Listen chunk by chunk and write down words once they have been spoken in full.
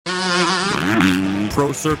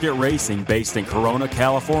Pro Circuit Racing, based in Corona,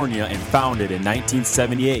 California, and founded in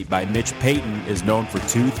 1978 by Mitch Payton, is known for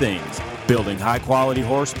two things: building high-quality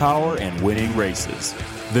horsepower and winning races.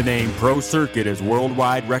 The name Pro Circuit is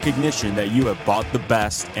worldwide recognition that you have bought the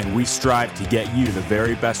best, and we strive to get you the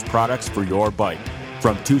very best products for your bike.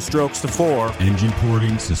 From 2 strokes to 4, engine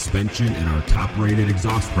porting, suspension, and our top-rated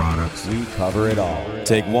exhaust products, we cover it all.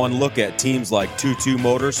 Take one look at teams like 22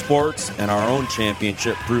 Motorsports and our own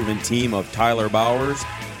championship-proven team of Tyler Bowers,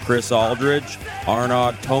 Chris Aldridge,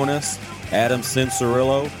 Arnaud Tonis, Adam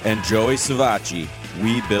Cincerillo, and Joey Savacci.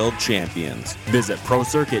 We build champions. Visit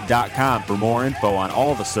ProCircuit.com for more info on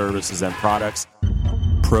all the services and products.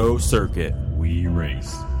 Pro Circuit. We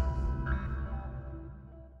race.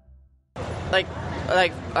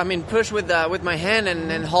 Push with my hand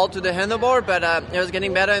and hold to the handlebar, but it was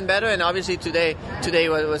getting better and better, and obviously today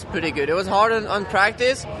was pretty good. It was hard on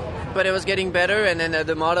practice, but it was getting better, and then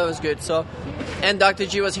the motor was good. So, and Dr.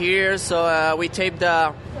 G was here, so we taped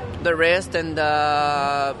the wrist, and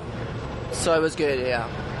so it was good, yeah.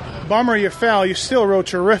 Bummer you fell. You still rode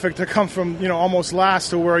terrific to come from, almost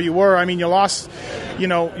last to where you were. I mean, you lost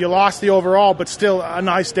the overall, but still a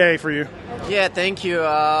nice day for you. Yeah, thank you.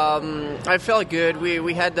 I felt good.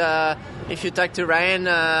 We had, if you talk to Ryan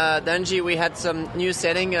Dungey, we had some new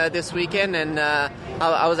setting this weekend, and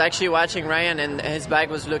I was actually watching Ryan, and his bike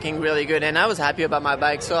was looking really good, and I was happy about my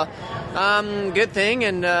bike. So, good thing,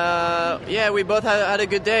 and we both had a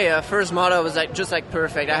good day. First moto was just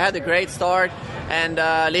perfect. I had a great start, and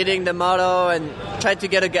leading the moto, and tried to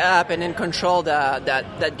get a gap, and then control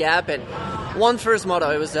that gap, and one first moto,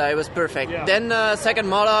 it was perfect. Yeah. Then second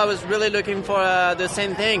moto, I was really looking for the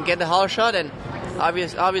same thing, get the whole shot, and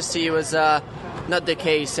obviously it was not the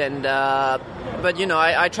case. And but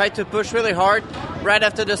I tried to push really hard right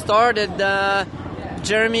after the start, and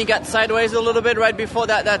Jeremy got sideways a little bit right before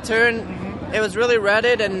that turn. Mm-hmm. It was really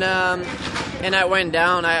rutted, and I went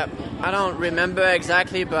down. I don't remember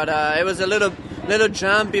exactly, but it was a little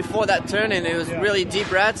jump before that turn, and it was really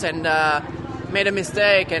deep ruts, and made a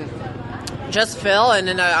mistake and just fell, and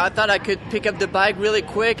then I thought I could pick up the bike really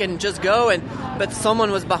quick and just go, but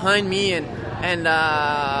someone was behind me, and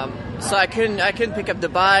so I couldn't pick up the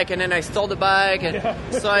bike, and then I stole the bike, and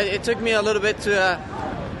so it took me a little bit to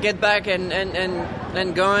get back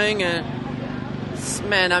and going, and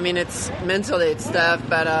man, I mean, it's mentally it's tough,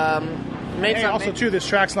 but also too, this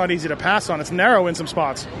track's not easy to pass on. It's narrow in some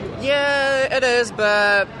spots. Yeah, it is,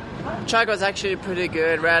 but track was actually pretty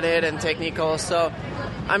good, rutted and technical, so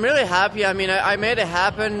I'm really happy. I mean, I made it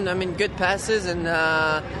happen. I mean, good passes, and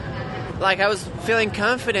I was feeling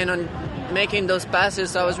confident on making those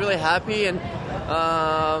passes, so I was really happy. And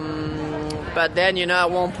but then,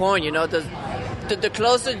 at one point, the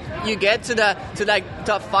closer you get to that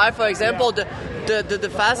top 5, for example, the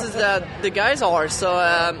fastest the guys are. So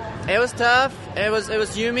it was tough. It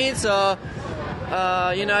was humid, so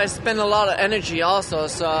I spent a lot of energy also.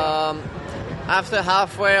 So. After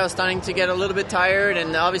halfway, I was starting to get a little bit tired,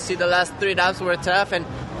 and obviously the last 3 laps were tough. And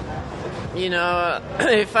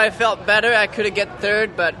if I felt better, I could have get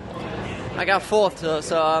third, but I got fourth,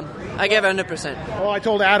 so I gave 100%. Well, I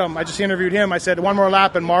told Adam, I just interviewed him. I said one more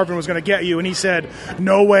lap, and Marvin was going to get you, and he said,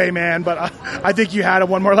 "No way, man!" But I think you had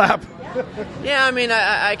one more lap. Yeah, I mean,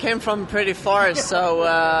 I came from pretty far, so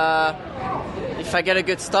if I get a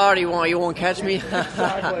good start, you won't catch me.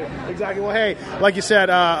 Exactly. Well, hey, like you said,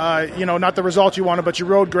 not the results you wanted, but you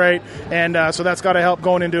rode great, and so that's got to help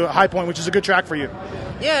going into High Point, which is a good track for you.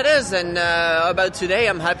 Yeah, it is, and about today,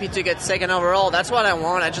 I'm happy to get second overall. That's what I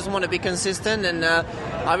want. I just want to be consistent, and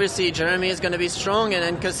obviously Jeremy is going to be strong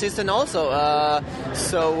and consistent also.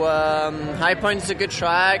 So High Point is a good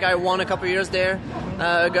track. I won a couple years there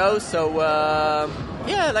ago, so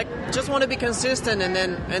just want to be consistent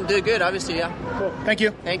and do good, obviously. Yeah. Cool. Thank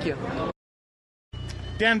you. Thank you.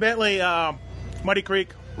 Dan Bentley, Muddy Creek,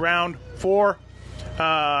 round 4.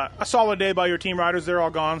 A solid day by your team riders. They're all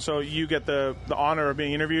gone, so you get the honor of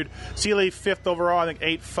being interviewed. Seeley, 5th overall, I think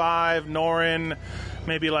 8.5. Norin,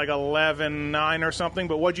 maybe 11.9 or something.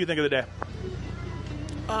 But what did you think of the day?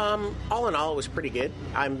 All in all, it was pretty good.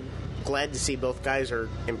 I'm glad to see both guys are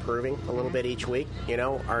improving a little bit each week.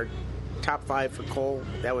 Our top 5 for Cole,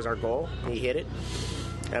 that was our goal. He hit it.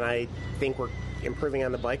 And I think we're improving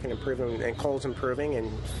on the bike and Cole's improving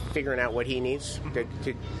and figuring out what he needs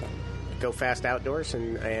to go fast outdoors.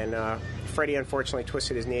 And Freddie unfortunately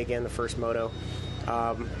twisted his knee again the first moto.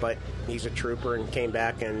 But he's a trooper and came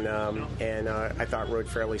back and I thought rode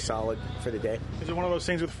fairly solid for the day. Is it one of those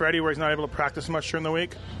things with Freddie where he's not able to practice much during the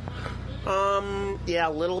week? Yeah,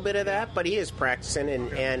 a little bit of that, but he is practicing,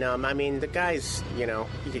 and I mean, the guy's, you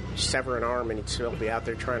could sever an arm and he'd still be out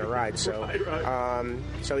there trying to ride. So, Right.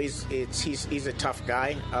 So he's a tough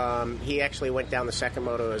guy. He actually went down the second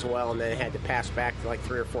moto as well, and then had to pass back to like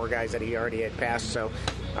 3 or 4 guys that he already had passed. So,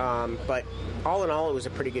 but all in all, it was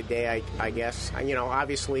a pretty good day, I guess.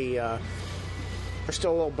 Obviously, we're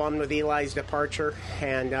still a little bummed with Eli's departure,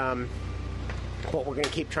 and. But we're going to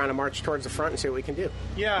keep trying to march towards the front and see what we can do.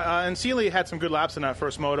 Yeah, and Seeley had some good laps in that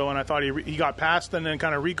first moto, and I thought he got past and then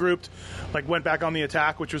kind of regrouped, went back on the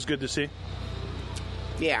attack, which was good to see.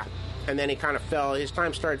 Yeah, and then he kind of fell. His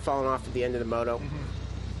time started falling off at the end of the moto. Mm-hmm.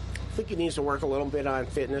 I think he needs to work a little bit on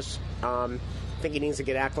fitness. I think he needs to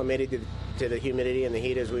get acclimated to the humidity and the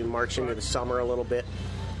heat as we march into the summer a little bit.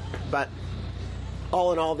 But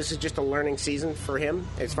all in all, this is just a learning season for him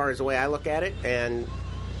as far as the way I look at it, and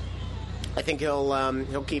I think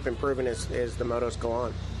he'll keep improving as the motos go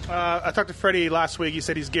on. I talked to Freddie last week. He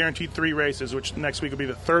said he's guaranteed 3 races, which next week will be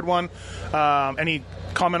the 3rd one. Any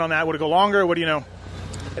comment on that? Would it go longer? What do you know?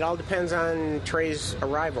 It all depends on Trey's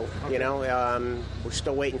arrival. Okay. We're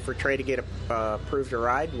still waiting for Trey to get approved to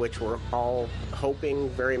ride, which we're all hoping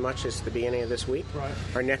very much is the beginning of this week, right,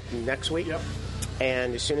 or next week. Yep.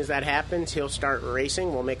 And as soon as that happens, he'll start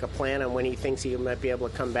racing. We'll make a plan on when he thinks he might be able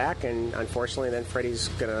to come back, and unfortunately, then Freddie's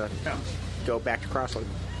going to go back to Crossland.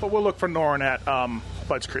 But we'll look for Noren at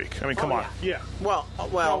Budds Creek. I mean, come on. Yeah.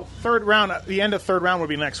 Well, third round. The end of third round will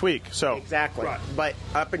be next week. So exactly. Right. But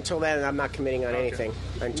up until then, I'm not committing on anything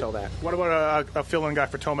until that. What about a fill-in guy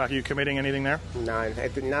for Tomac? Are you committing anything there? No,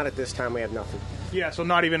 not at this time. We have nothing. Yeah, so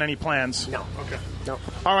not even any plans? No. Okay. No.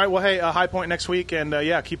 All right, well, hey, High Point next week, and,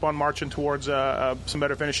 keep on marching towards some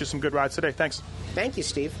better finishes, some good rides today. Thanks. Thank you,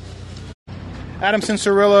 Steve. Adam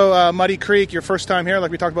Cincerillo, Muddy Creek, your first time here,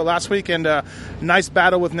 like we talked about last week, and nice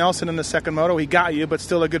battle with Nelson in the second moto. He got you, but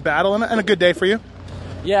still a good battle and a good day for you.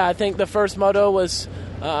 Yeah, I think the first moto was,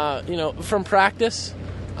 from practice.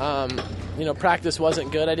 Practice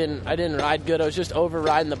wasn't good. I didn't ride good. I was just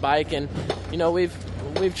overriding the bike, and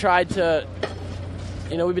we've tried to.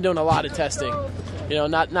 We've been doing a lot of testing.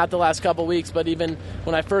 Not the last couple weeks, but even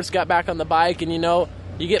when I first got back on the bike, and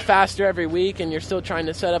you get faster every week, and you're still trying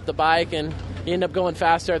to set up the bike, and you end up going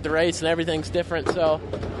faster at the race, and everything's different. So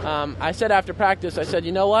I said after practice, I said,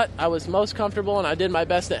 you know what? I was most comfortable, and I did my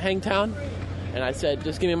best at Hangtown, and I said,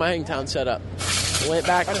 just give me my Hangtown setup. Went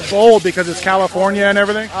back. That's bold because it's California and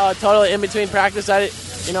everything. Oh, totally. In between practice,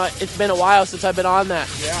 it's been a while since I've been on that.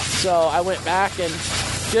 Yeah. So I went back and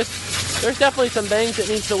there's definitely some things that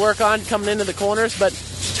needs to work on coming into the corners, but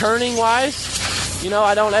turning-wise,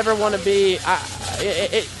 I don't ever want to be.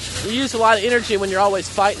 You use a lot of energy when you're always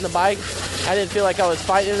fighting the bike. I didn't feel like I was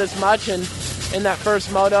fighting it as much, and in that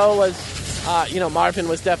first moto was, Marvin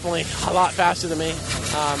was definitely a lot faster than me,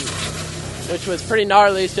 which was pretty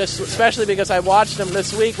gnarly, especially because I watched him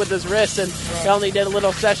this week with his wrist, and he only did a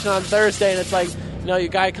little session on Thursday, and it's like, your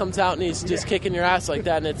guy comes out and he's just kicking your ass like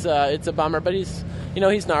that, and it's a bummer, but he's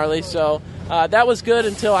gnarly, so that was good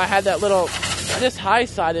until I had that little just high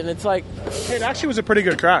side, and it's like... It actually was a pretty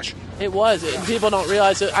good crash. It was. People don't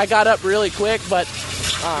realize it. I got up really quick, but...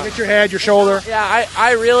 you hit your head, your shoulder. Yeah,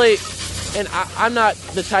 I really... And I'm not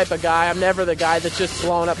the type of guy, I'm never the guy that's just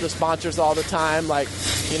blowing up the sponsors all the time,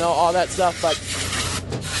 all that stuff, but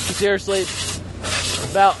seriously,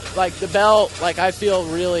 the bell, I feel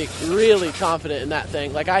really, really confident in that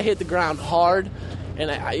thing. I hit the ground hard, and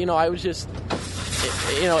I was just...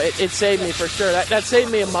 It saved me for sure. That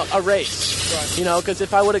saved me a race, right. Because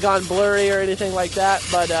if I would have gone blurry or anything like that,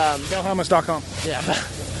 but... DaleHelmets.com. Yeah,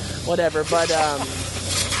 whatever, but...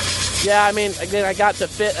 again, I got to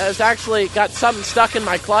fit. I was actually got something stuck in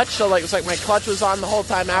my clutch, so it's like my clutch was on the whole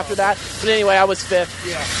time after that. But anyway, I was 5th.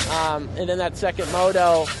 Yeah. And then that second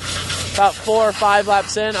moto, about 4 or 5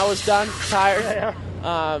 laps in, I was done, tired.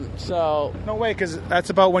 Yeah. So... No way, because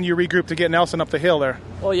that's about when you regroup to get Nelson up the hill there.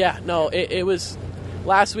 Well, yeah, no, it was...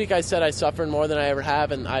 Last week I said I suffered more than I ever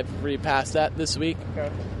have, and I've repassed that this week.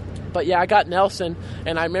 Okay. But yeah, I got Nelson,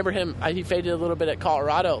 and I remember him, he faded a little bit at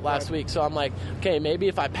Colorado last week, so I'm like, okay, maybe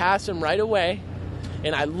if I pass him right away,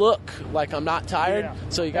 and I look like I'm not tired,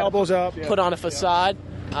 so you got elbows up, put on a facade,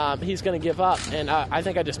 he's going to give up, and I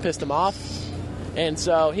think I just pissed him off, and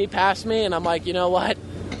so he passed me, and I'm like, you know what,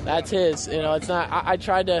 that's his, it's not, I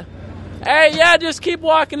tried to, hey, yeah, just keep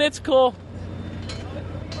walking, it's cool.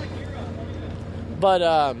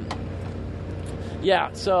 But,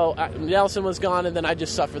 so Nelson was gone, and then I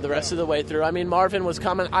just suffered the rest of the way through. I mean, Marvin was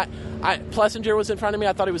coming. Plessinger was in front of me.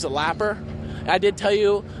 I thought he was a lapper. I did tell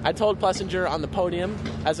you, I told Plessinger on the podium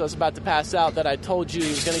as I was about to pass out that I told you he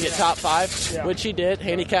was going to get top 5, which he did.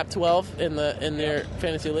 Handicap 12 in their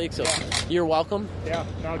fantasy league, so you're welcome. Yeah,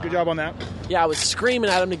 no, good job on that. Yeah, I was screaming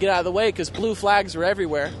at him to get out of the way because blue flags were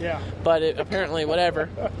everywhere. Yeah. But apparently, whatever.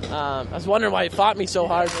 I was wondering why he fought me so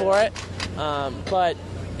hard for it. But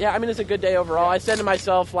yeah, I mean, it's a good day overall. I said to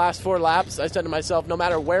myself last 4 laps, I said to myself, no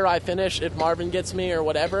matter where I finish, if Marvin gets me or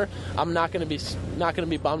whatever, I'm not going to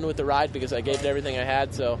be bummed with the ride because I gave it everything I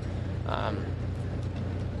had. So I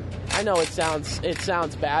know it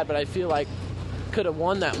sounds bad, but I feel like could have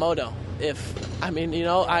won that moto. I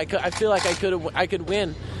feel like I could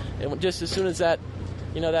win, and just as soon as that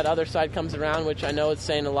other side comes around, which I know it's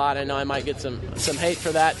saying a lot. I know I might get some hate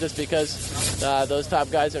for that just because those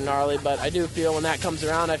top guys are gnarly. But I do feel when that comes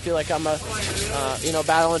around, I feel like I'm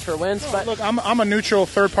battling for wins. But look, I'm a neutral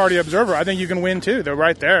third-party observer. I think you can win too. They're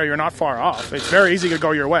right there. You're not far off. It's very easy to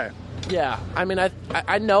go your way. Yeah, I mean,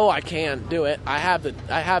 I know I can do it. I have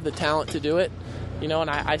the talent to do it. And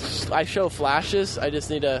I show flashes. I just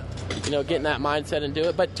need to get in that mindset and do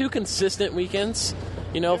it. But 2 consistent weekends.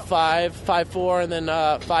 5-4, and then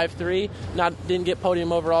 5-3. Didn't get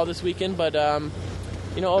podium overall this weekend, but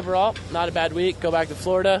overall, not a bad week. Go back to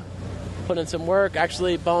Florida, put in some work.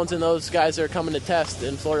 Actually, Bones and those guys are coming to test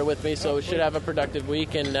in Florida with me, so we should have a productive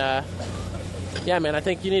week. And yeah, man, I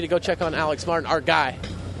think you need to go check on Alex Martin, our guy.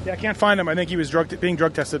 Yeah, I can't find him. I think he was being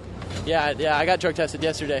drug tested. Yeah, I got drug tested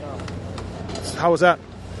yesterday. How was that?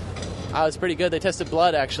 I was pretty good. They tested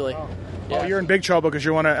blood, actually. Yeah. Oh, you're in big trouble because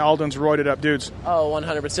you're one of Alden's roided up dudes. Oh,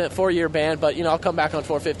 100%. 4-year ban, but, I'll come back on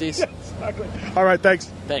 450s. Yeah, exactly. All right, thanks.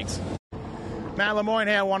 Thanks. Matt Lemoyne,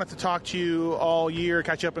 hey, I wanted to talk to you all year,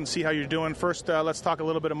 catch up and see how you're doing. First, let's talk a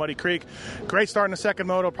little bit of Muddy Creek. Great start in the second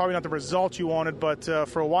moto. Probably not the result you wanted, but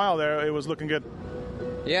for a while there, it was looking good.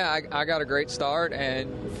 Yeah, I got a great start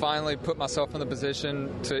and finally put myself in the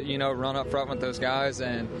position to, run up front with those guys.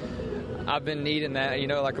 And I've been needing that,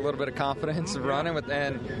 like a little bit of confidence of running with,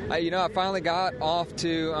 and I finally got off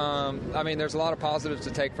to. There's a lot of positives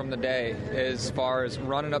to take from the day as far as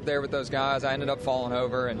running up there with those guys. I ended up falling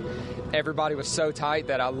over, and everybody was so tight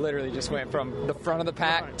that I literally just went from the front of the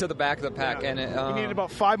pack to the back of the pack. Yeah. And you needed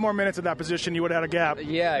about 5 more minutes in that position. You would have had a gap.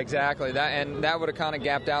 Yeah, exactly. That would have kind of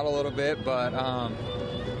gapped out a little bit, but.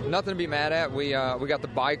 Nothing to be mad at. We got the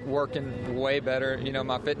bike working way better.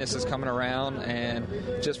 My fitness is coming around, and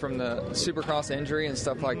just from the Supercross injury and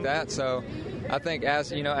stuff like that. So I think as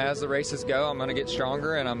the races go, I'm going to get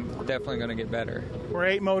stronger, and I'm definitely going to get better. We're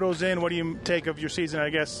 8 motos in. What do you take of your season? I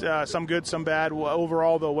guess some good, some bad.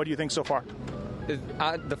 Overall, though, what do you think so far?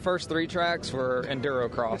 The first 3 tracks were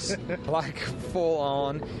enduro cross, like full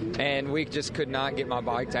on, and we just could not get my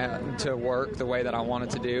bike to work the way that I wanted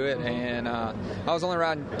to do it. And I was only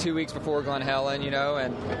riding 2 weeks before Glen Helen,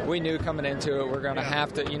 and we knew coming into it we're going to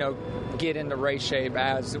have to, get into race shape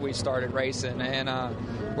as we started racing. And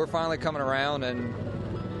we're finally coming around, and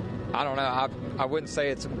I don't know, I wouldn't say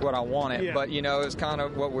it's what I wanted, but, it's kind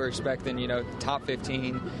of what we're expecting, top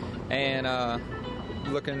 15, and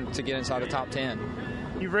looking to get inside the top 10.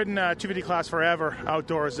 You've ridden 250 class forever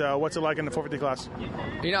outdoors. What's it like in the 450 class?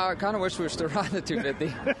 I kind of wish we were still riding the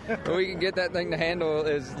 250. We can get that thing to handle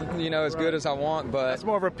as good as I want, but it's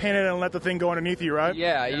more of a pin it and let the thing go underneath you, right?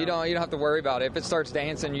 Yeah, you don't have to worry about it. If it starts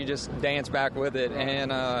dancing, you just dance back with it.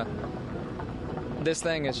 And this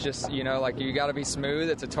thing is just you got to be smooth.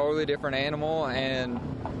 It's a totally different animal, and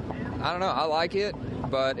I don't know. I like it,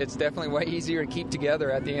 but it's definitely way easier to keep together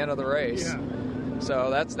at the end of the race. Yeah.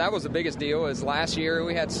 So that was the biggest deal. Is last year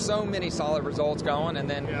we had so many solid results going, and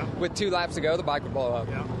then with 2 laps to go, the bike would blow up.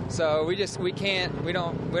 Yeah. So we don't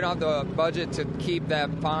have the budget to keep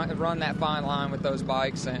run that fine line with those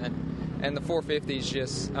bikes, and the 450s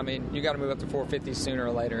just. You got to move up to 450s sooner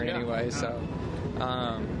or later anyway. So,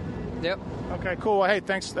 yep. Okay, cool. Well, hey,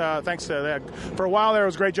 thanks to that. For a while there, it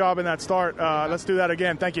was a great job in that start. Let's do that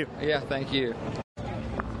again. Thank you. Yeah, thank you.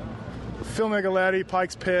 Phil Nicoletti,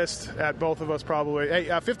 Pike's pissed at both of us probably. Hey,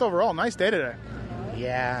 5th overall. Nice day today.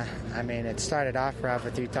 Yeah, it started off rough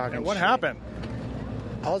with you talking What shit. happened?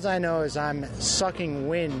 All I know is I'm sucking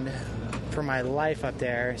wind for my life up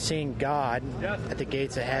there, seeing God at the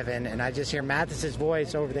gates of heaven, and I just hear Mathis's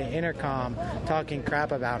voice over the intercom talking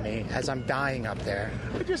crap about me as I'm dying up there.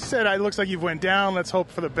 I just said it looks like you've went down. Let's hope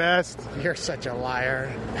for the best. You're such a liar.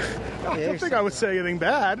 I don't think I would say anything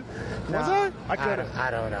bad. Was I? I could have. I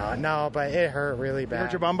don't know. No, but it hurt really bad. You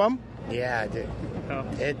hurt your bum? Yeah, dude.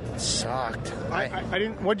 It sucked. I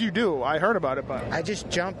didn't. What'd you do? I heard about it, but I just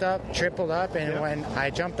jumped up, tripled up, and when I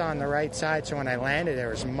jumped on the right side, so when I landed, there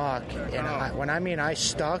was muck. And I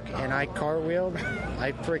stuck and I cartwheeled,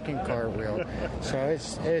 I freaking cartwheeled. So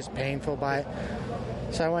it was painful, but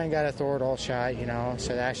so I went and got a Thoradol shot,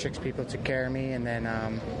 so the Asterix people took care of me, and then,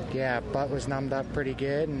 butt was numbed up pretty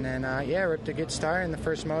good, and then, ripped a good start in the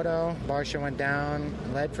first moto. Barsha went down,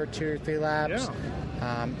 led for 2 or 3 laps.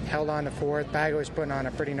 Held on to 4th. Bago was putting on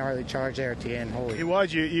a pretty gnarly charge there at the end. Holy! He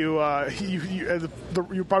was. You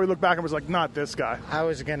probably look back and was like, not this guy. I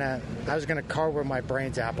was gonna cartwheel my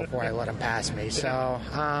brains out before I let him pass me. So,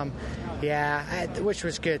 which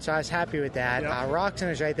was good. So I was happy with that. Roxon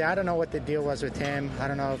was right there. I don't know what the deal was with him. I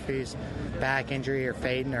don't know if he's back injury or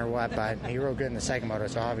fading or what, but he rode good in the second moto,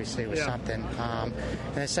 so obviously it was something. And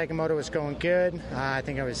the second moto was going good. I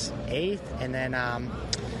think I was 8th, and then.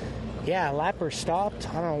 Lapper stopped.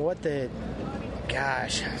 I don't know what the.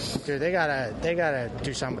 Gosh, dude, they gotta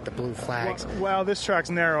do something with the blue flags. Well, this track's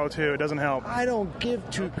narrow too. It doesn't help. I don't give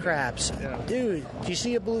 2 craps, dude. If you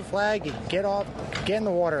see a blue flag, get off, get in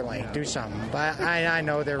the water lane, do something. But I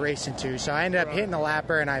know they're racing too, so I ended up hitting the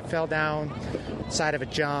lapper and I fell down side of a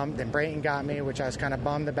jump. Then Brayton got me, which I was kind of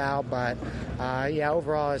bummed about. But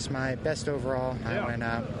overall, it's my best overall. I went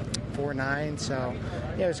 4.9, so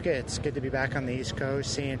it was good. It's good to be back on the East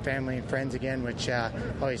Coast, seeing family and friends again, which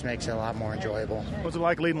always makes it a lot more enjoyable. What's it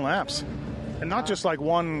like leading laps? And not just like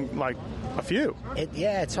one, like a few.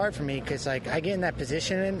 It's hard for me because I get in that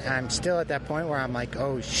position and I'm still at that point where I'm like,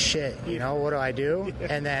 oh shit, what do I do?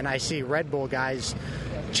 And then I see Red Bull guys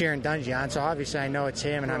cheering Dungey on, so obviously I know it's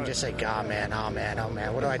him, and I'm just like, oh man,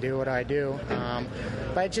 what do I do?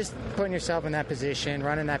 But just putting yourself in that position,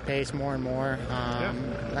 running that pace more and more.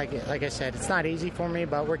 Like I said, it's not easy for me,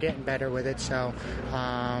 but we're getting better with it. So,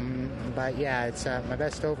 it's my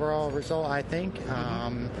best overall result, I think.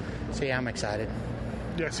 I'm excited.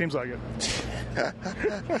 Yeah, it seems like it.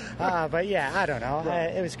 I don't know.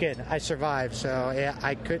 It was good. I survived, so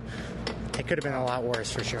it could have been a lot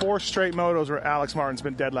worse for sure. 4 straight motos where Alex Martin's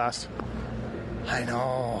been dead last. I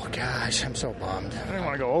know. Gosh, I'm so bummed. I don't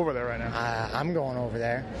want to go over there right now. I'm going over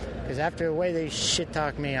there because after the way they shit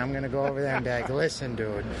talk me, I'm going to go over there and be like, listen,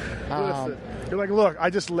 dude. You're like, look, I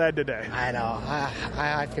just led today. I know.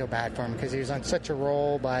 I feel bad for him because he was on such a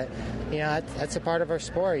roll, but, that's a part of our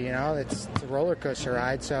sport, It's a roller coaster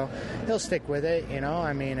ride, so he'll stick with it,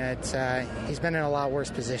 It's he's been in a lot worse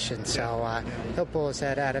positions, so he'll pull his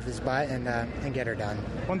head out of his butt and get her done.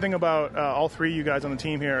 One thing about all 3 of you guys on the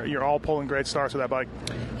team here, you're all pulling great starts with that bike.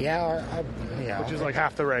 Which is like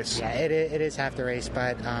half the race. Yeah, it is half the race,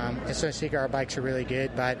 but it's no secret our bikes are really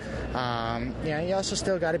good, but you also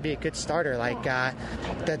still got to be a good starter. Like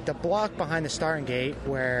the block behind the starting gate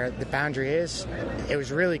where the boundary is, it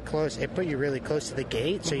was really close. It put you really close to the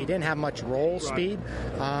gate, so you didn't have much roll speed.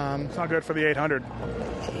 It's not good for the 800.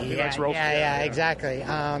 Exactly.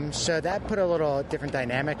 So that put a little different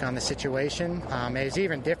dynamic on the situation. It was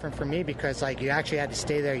even different for me because you actually had to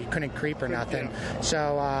stay there. You couldn't creep or nothing.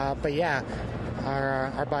 So,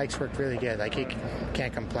 our bikes worked really good. You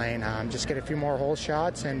can't complain. Just get a few more hole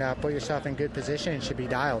shots and put yourself in good position and should be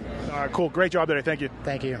dialed. All right, cool. Great job today. Thank you.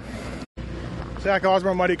 Thank you. Zach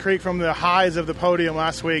Osborne, Muddy Creek, from the highs of the podium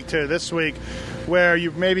last week to this week, where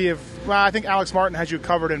you I think Alex Martin has you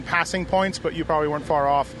covered in passing points, but you probably weren't far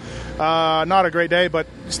off. Not a great day, but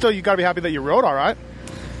still you got to be happy that you rode all right.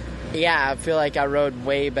 Yeah, I feel like I rode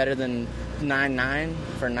way better than 9.9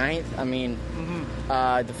 for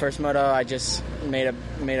 9th. The first moto I just made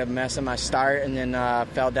a mess of my start and then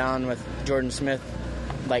fell down with Jordan Smith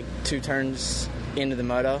 2 turns into the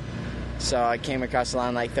moto. So I came across the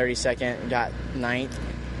line 32nd, got 9th.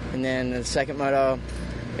 And then the second moto,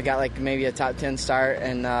 I got maybe a top 10 start,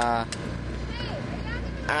 and I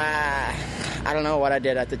don't know what I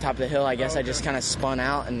did at the top of the hill. I guess I just kind of spun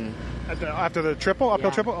out and after the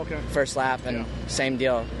uphill triple. Okay. First lap and same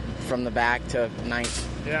deal from the back to 9th.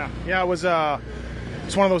 Yeah. It was.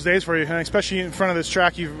 It's one of those days for you, and especially in front of this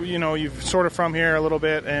track. You've sort of from here a little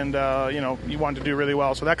bit, and you wanted to do really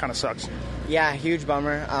well, so that kind of sucks. Yeah, huge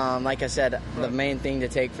bummer. Like I said, the main thing to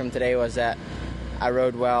take from today was that I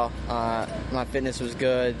rode well. My fitness was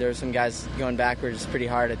good. There were some guys going backwards pretty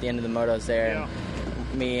hard at the end of the motos there. Yeah.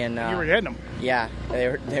 And me and you were hitting them. Yeah, they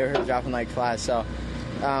were dropping like flies. So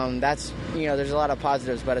that's there's a lot of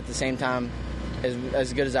positives, but at the same time,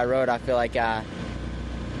 as good as I rode, I feel like I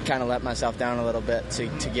kind of let myself down a little bit to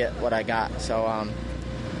get what I got. So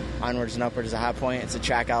onwards and upwards is a high point. It's a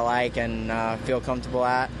track I like and feel comfortable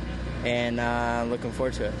at, and looking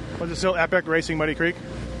forward to it. Was it still epic racing Muddy Creek?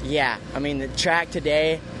 Yeah, the track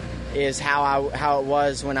today is how it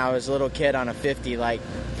was when I was a little kid on a 50, like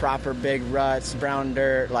proper big ruts, brown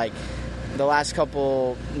dirt. Like the last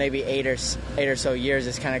couple, maybe eight or so years,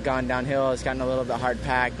 it's kind of gone downhill. It's gotten a little bit hard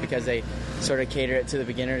packed because they sort of cater it to the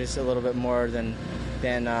beginner just a little bit more than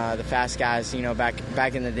the fast guys. You know,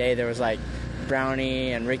 back in the day, there was like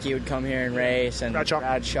Brownie and Ricky would come here and race, and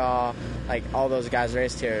Bradshaw, like all those guys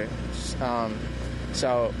raced here.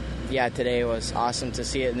 So yeah, today was awesome to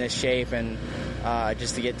see it in this shape and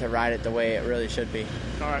just to get to ride it the way it really should be.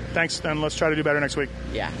 All right, thanks, and let's try to do better next week.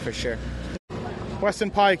 Yeah, for sure.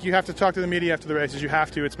 Weston Pike, you have to talk to the media after the races. You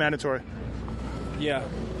have to. It's mandatory. Yeah.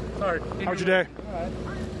 All right. How was your day?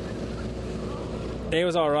 Day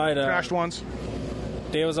was all right. Crashed once.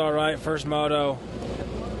 Day was all right. First moto.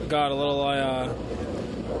 Got a little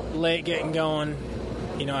late getting going.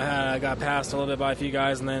 You know, I got passed a little bit by a few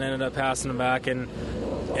guys and then ended up passing them back and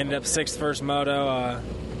ended up 6th first moto.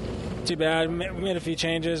 Too bad. We made a few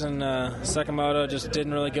changes, and second moto just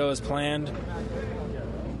didn't really go as planned.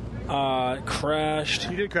 Crashed.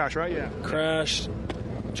 You did crash, right? Yeah. Crashed.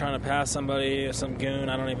 Trying to pass somebody, some goon.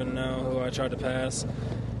 I don't even know who I tried to pass.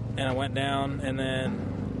 And I went down, and then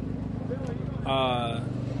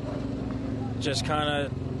just kind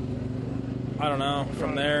of, I don't know,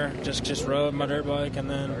 from there, just rode my dirt bike, and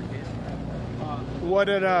then... What?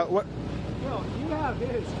 Well, you have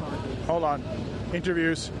his car. Hold on.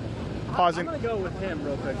 Interviews. Pausing. I'm going to go with him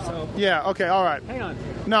real quick. So. Yeah, okay, all right. Hang on.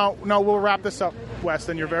 No, we'll wrap this up,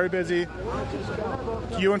 Weston. You're very busy.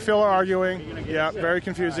 You and Phil are arguing. Yeah, very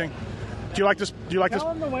confusing. Do you like this?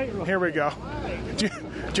 Tell him to wait real Here we go. Do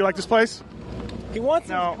you like this place? He wants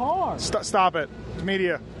his car. Stop it.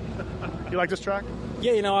 Media. You like this track?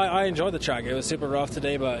 Yeah, you know, I enjoyed the track. It was super rough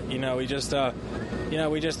today, but, you know, we just weren't...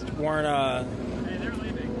 Hey, they're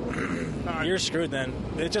leaving. You're screwed then.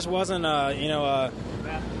 It just wasn't,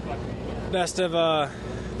 best of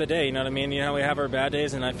the day, you know what I mean? You know, we have our bad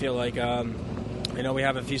days, and I feel like, you know, we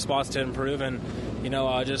have a few spots to improve, and, you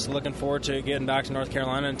know, just looking forward to getting back to North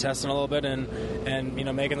Carolina and testing a little bit and you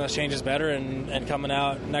know, making those changes better and coming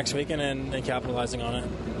out next weekend and capitalizing on it.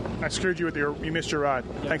 I screwed you with you missed your ride.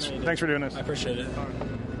 Yeah, thanks for doing this. I appreciate it.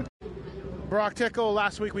 Brock Tickle,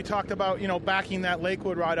 last week we talked about, you know, backing that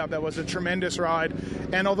Lakewood ride up. That was a tremendous ride.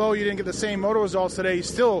 And although you didn't get the same moto results today, you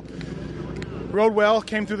still rode well,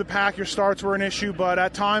 came through the pack. Your starts were an issue, but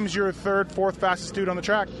at times you're third, fourth fastest dude on the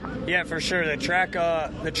track. Yeah, for sure. The track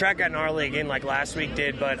got gnarly again like last week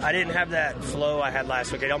did, but I didn't have that flow I had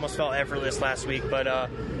last week. It almost felt effortless last week, but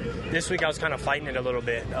this week I was kind of fighting it a little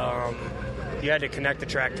bit. You had to connect the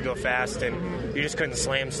track to go fast, and you just couldn't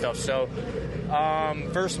slam stuff. So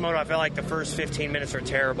first moto, I felt like the first 15 minutes were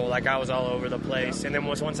terrible. Like I was all over the place. And then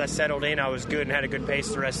once I settled in, I was good and had a good pace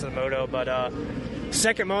the rest of the moto. But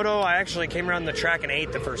second moto, I actually came around the track in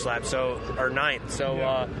 8th the first lap, or 9th.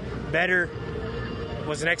 So better.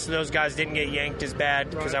 Was next to those guys, didn't get yanked as bad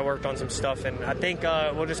because I worked on some stuff. And I think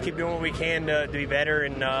we'll just keep doing what we can to be better.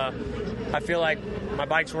 And I feel like my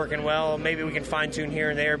bike's working well. Maybe we can fine-tune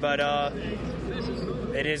here and there, but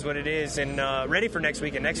it is what it is. And ready for next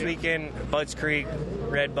weekend. Next weekend, Budds Creek,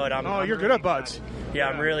 Red Bud. You're good at Budds. Yeah,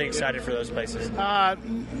 I'm really excited for those places.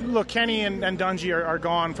 Look, Kenny and Dungey are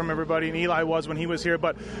gone from everybody, and Eli was when he was here,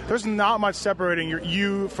 but there's not much separating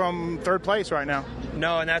you from third place right now.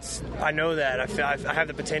 No, and I know that. I have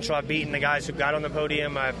the potential. I've beaten the guys who got on the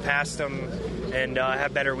podium. I've passed them, and I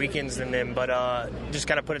have better weekends than them, but just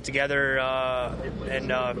got to put it together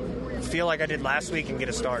and feel like I did last week and get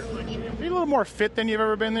a start. Are you a little more fit than you've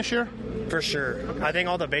ever been this year? For sure. I think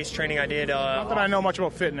all the base training I did... not that I know much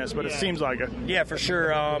about fitness, but it seems like it. Yeah, for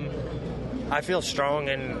sure. I feel strong,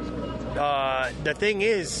 and the thing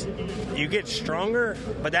is, you get stronger,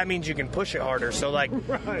 but that means you can push it harder. So, like,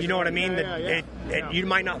 you know what I mean? You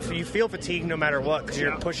might not... You feel fatigued no matter what because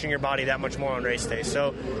you're pushing your body that much more on race day.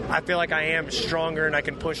 So I feel like I am stronger, and I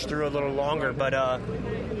can push through a little longer, but...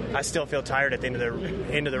 I still feel tired at the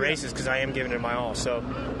end of the races because I am giving it my all. So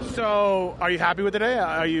are you happy with the day?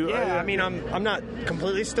 Are you? Yeah, I mean, I'm not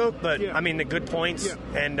completely stoked, but I mean the good points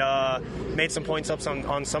and made some points up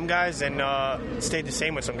on some guys and stayed the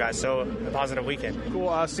same with some guys. So a positive weekend.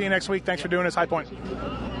 Cool. See you next week. Thanks for doing this. High Point.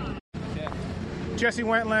 Jesse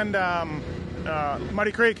Wentland,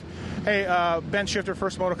 Muddy Creek. Hey, bench shifter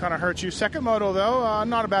first moto kind of hurt you. Second moto though,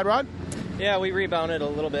 not a bad ride. Yeah, we rebounded a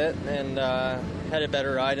little bit and had a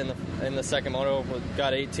better ride in the second moto.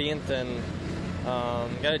 Got 18th and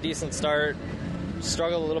got a decent start.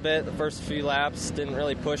 Struggled a little bit the first few laps. Didn't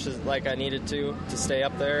really push like I needed to stay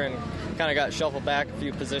up there, and kind of got shuffled back a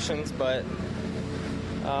few positions. But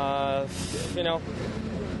you know,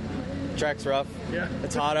 track's rough. Yeah.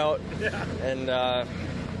 It's hot out. Yeah. And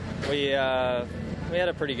we we had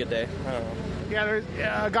a pretty good day. I don't know. Yeah, there's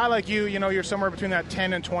a guy like you, you're somewhere between that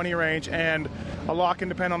 10 and 20 range, and a lot can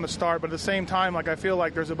depend on the start. But at the same time, I feel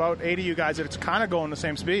like there's about 80 of you guys that it's kind of going the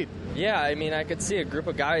same speed. Yeah, I mean, I could see a group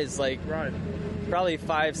of guys probably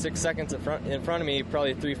 5-6 seconds in front of me,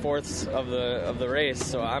 probably 3/4 of the race.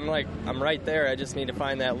 So I'm right there. I just need to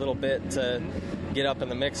find that little bit to get up in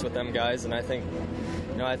the mix with them guys. And I think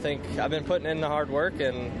I've been putting in the hard work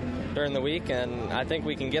during the week, and I think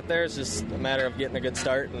we can get there. It's just a matter of getting a good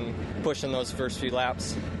start and pushing those first few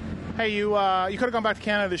laps. Hey, you could have gone back to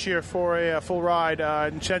Canada this year for a full ride.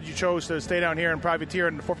 Instead, you chose to stay down here in privateer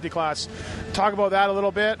in the 450 class. Talk about that a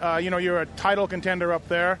little bit. You're a title contender up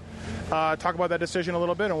there. Talk about that decision a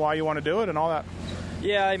little bit and why you want to do it and all that.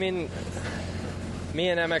 Yeah, I mean, me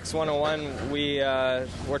and MX 101, we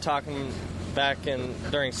were talking back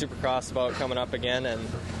during Supercross about coming up again,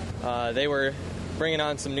 and they were bringing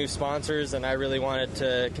on some new sponsors, and I really wanted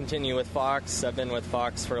to continue with Fox. I've been with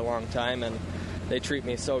Fox for a long time, and they treat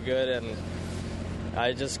me so good, and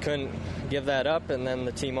I just couldn't give that up. And then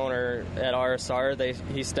the team owner at RSR,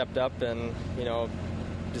 he stepped up and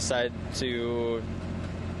decided to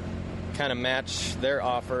kind of match their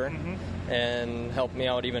offer and help me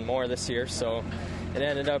out even more this year. So it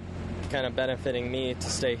ended up kind of benefiting me to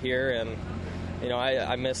stay here, and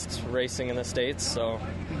I missed racing in the States. So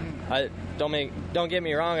don't get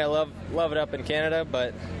me wrong, I love it up in Canada,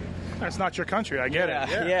 but that's not your country. I get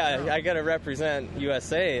it. Yeah, I got to represent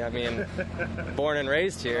USA. I mean, born and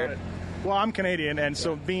raised here. Right. Well, I'm Canadian, and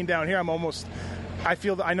so being down here, I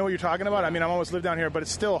know what you're talking about. I mean, I almost live down here, but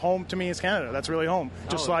it's still home to me is Canada. That's really home,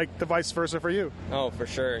 just like the vice versa for you. Oh, for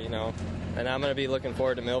sure, and I'm going to be looking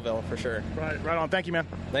forward to Millville for sure. Right on. Thank you, man.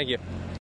 Thank you.